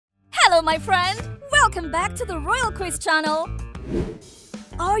Hello, my friend! Welcome back to the Royal Quiz channel!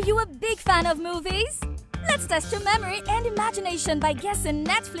 Are you a big fan of movies? Let's test your memory and imagination by guessing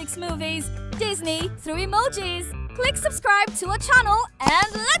Netflix movies, Disney through emojis. Click subscribe to our channel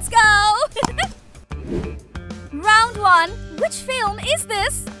and let's go! Round 1. Which film is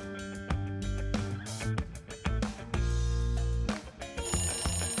this?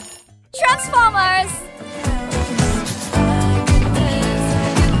 Transformers!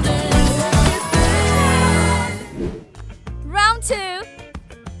 Round 2.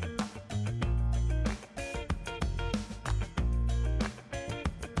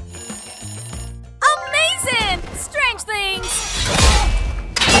 Amazing! Strange Things!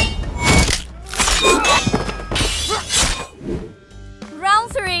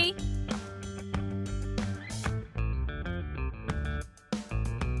 Round 3.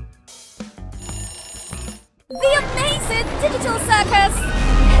 The Amazing Digital Circus!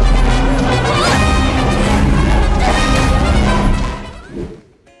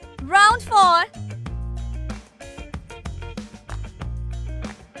 Round 4.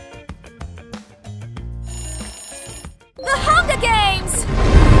 The Hunger Games!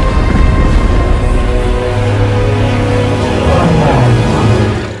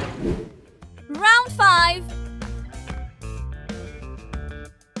 Round 5.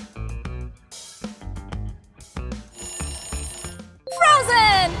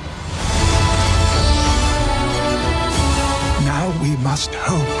 Frozen! Now we must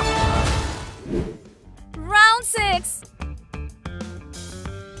hope. Round 6.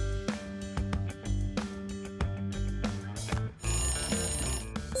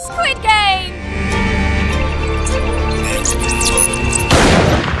 Squid Game!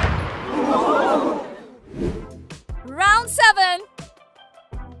 Round 7.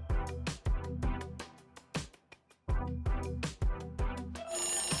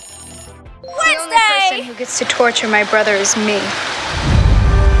 The only person who gets to torture my brother is me.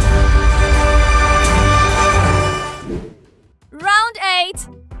 Round 8.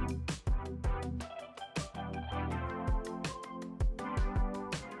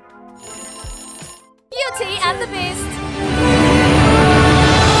 Beauty and the Beast.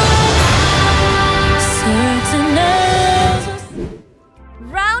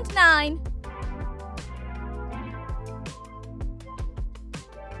 Round 9.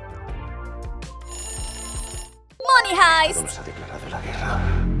 Money Heist. Nos ha declarado la guerra.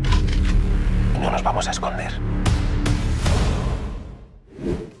 Y no nos vamos a esconder.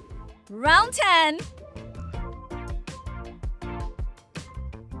 Round 10.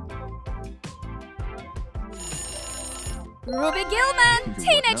 Ruby Gillman,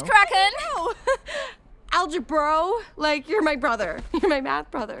 Teenage Kraken. No! Algebro, like you're my brother. You're my math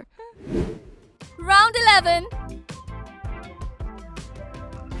brother. Round 11.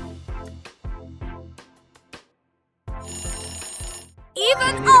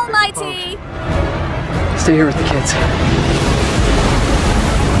 Even Almighty. Stay here with the kids.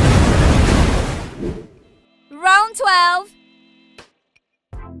 Round 12.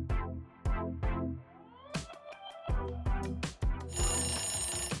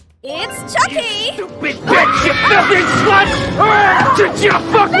 It's Chucky. Stupid bitch, you filthy slut! Did you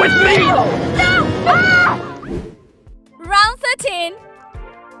fuck with me? Round 13.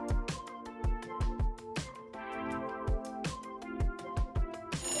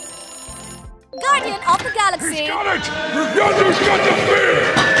 Guardian of the Galaxy. Got it! Nothing's got to fear!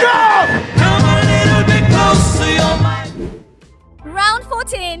 Go! Come a little bit closer, you're my... Round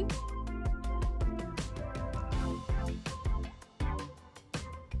 14.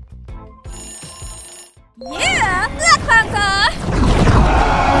 Yeah! Black Panther!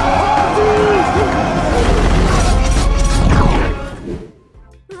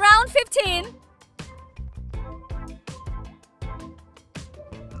 Round 15.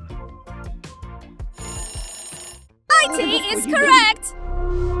 IT is correct!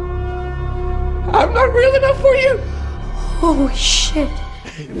 I'm not real enough for you! Holy shit.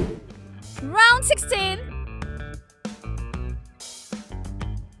 Round 16.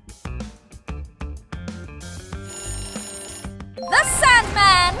 The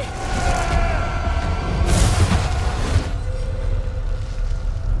Sandman!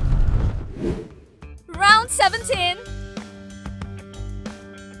 Round 17.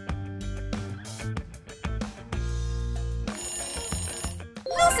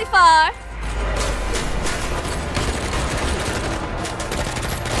 Lucifer!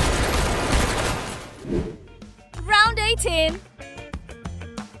 Round 18.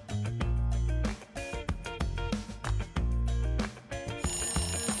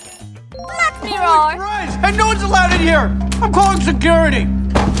 Black Mirror! Christ! And no one's allowed in here! I'm calling security!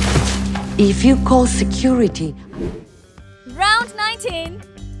 If you call security... Round 19.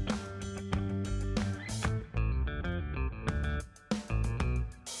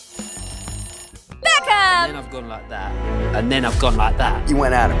 And then I've gone like that. And then I've gone like that. You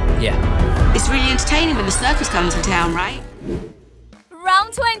went at him. Yeah. It's really entertaining when the circus comes to town, right?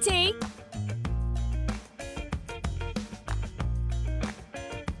 Round 20.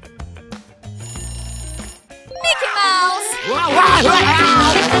 Mickey Mouse.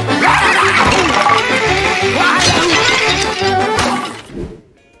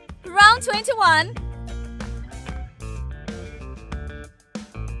 Round 21.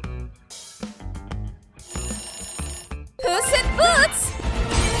 Puss in Boots.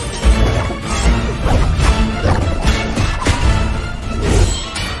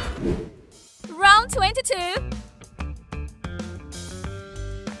 Round 22.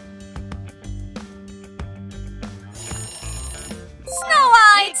 Snow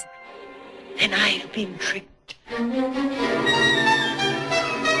White. And I've been tricked.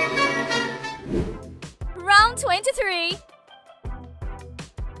 Round 23.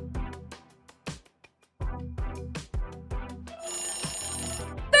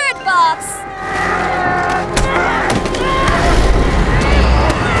 Bird Box.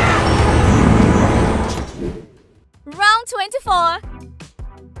 Round 24.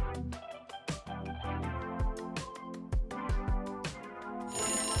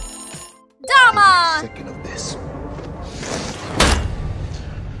 Dharma. Second of this.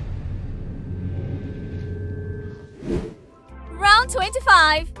 Round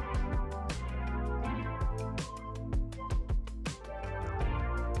 25.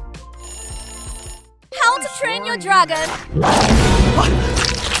 How to Train Your Dragon.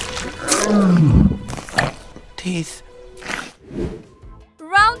 Teeth.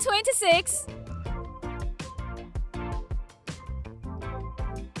 Round 26.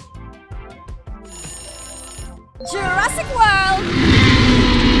 Jurassic World.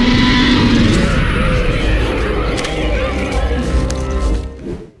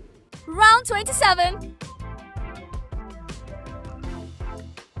 Round 27.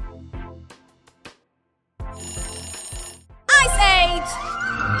 Ice Age.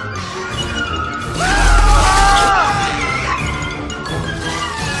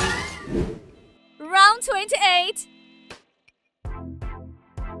 Round 28.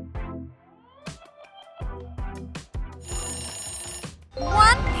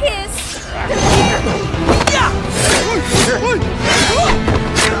 One Piece.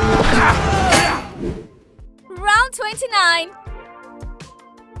 Round 29.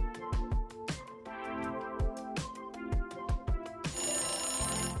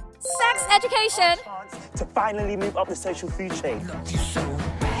 Sex Education. To finally move up the social food chain.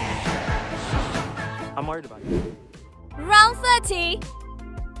 I'm worried about you. Round 30.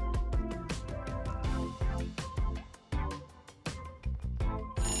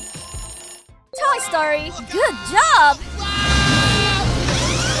 Toy Story. Good job!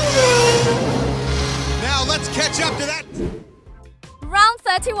 Now let's catch up to that. Round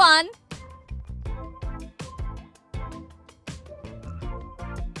 31.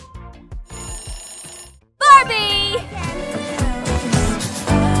 Barbie!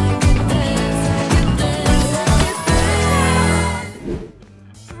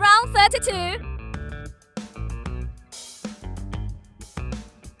 Round 32.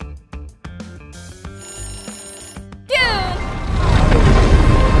 Dune!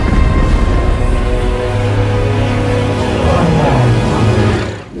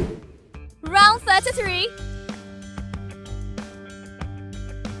 Round 33.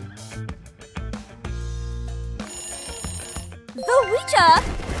 The Witcher!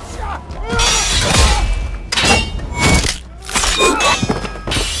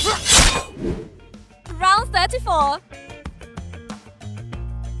 Round 34.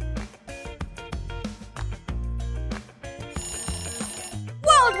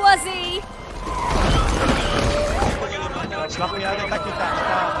 World War Z!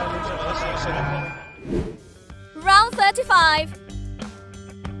 Round 35.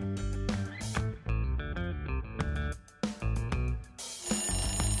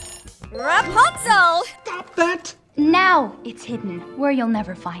 Rapunzel! Stop that! Now it's hidden where you'll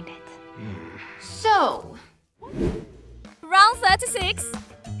never find it. So, Round 36.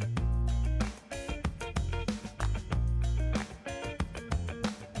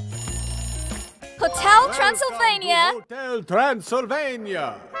 Hotel Transylvania. Hotel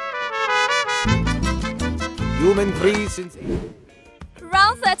Transylvania. Human free since...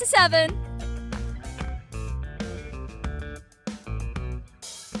 Round 37.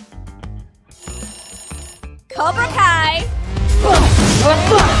 Cobra Kai.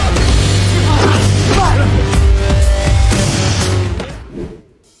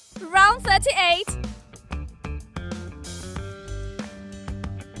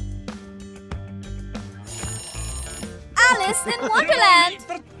 Excellent!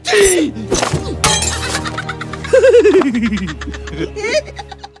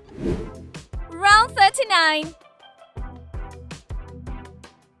 Round 39.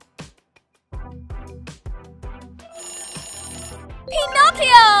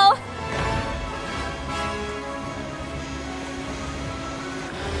 Pinocchio!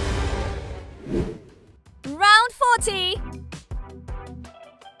 Round 40.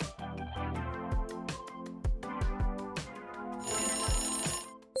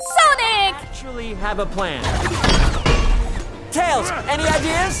 Sonic! Actually have a plan. Tails, any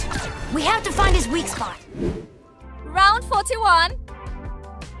ideas? We have to find his weak spot. Round 41.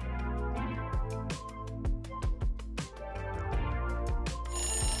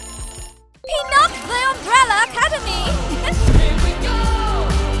 Pinocchio, the Umbrella Academy!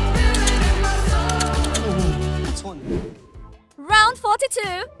 Round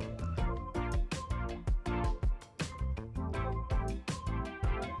 42.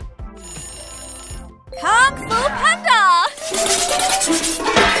 Kung Fu Panda!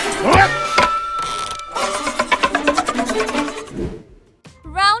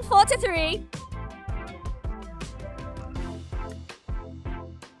 Round 43.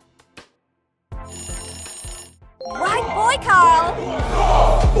 Right boy, Carl!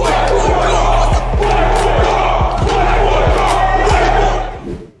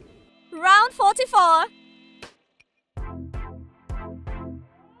 Round 44.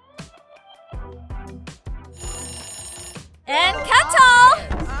 And Kato!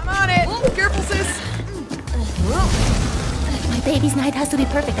 I'm on it. Careful, sis. My baby's night has to be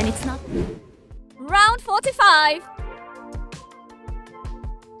perfect, and it's not. Round 45.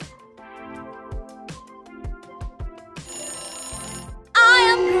 I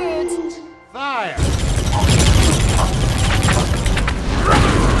am Groot. Fire!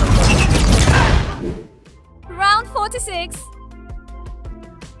 Round 46.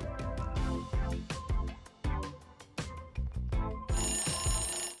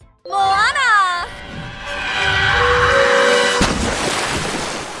 Moana!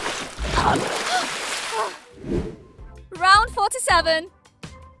 Round 47.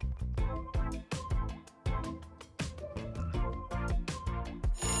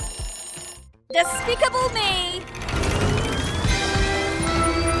 Despicable Me!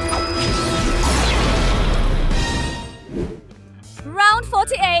 Round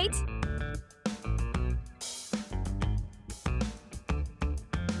 48.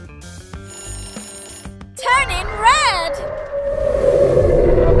 Turning red!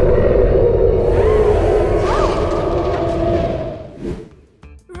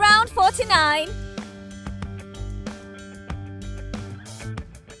 Round 49.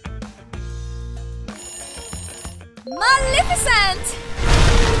 Maleficent!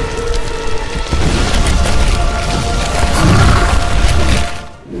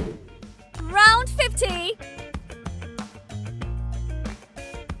 Round 50.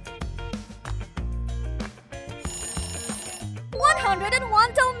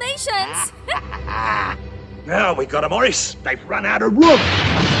 Dalmatians! Now we got 'em, Maurice. They've run out of room.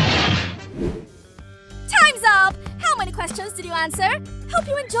 Time's up! How many questions did you answer? Hope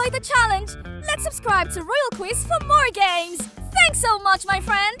you enjoyed the challenge. Let's subscribe to Royal Quiz for more games. Thanks so much, my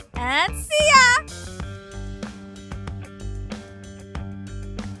friend, and see ya!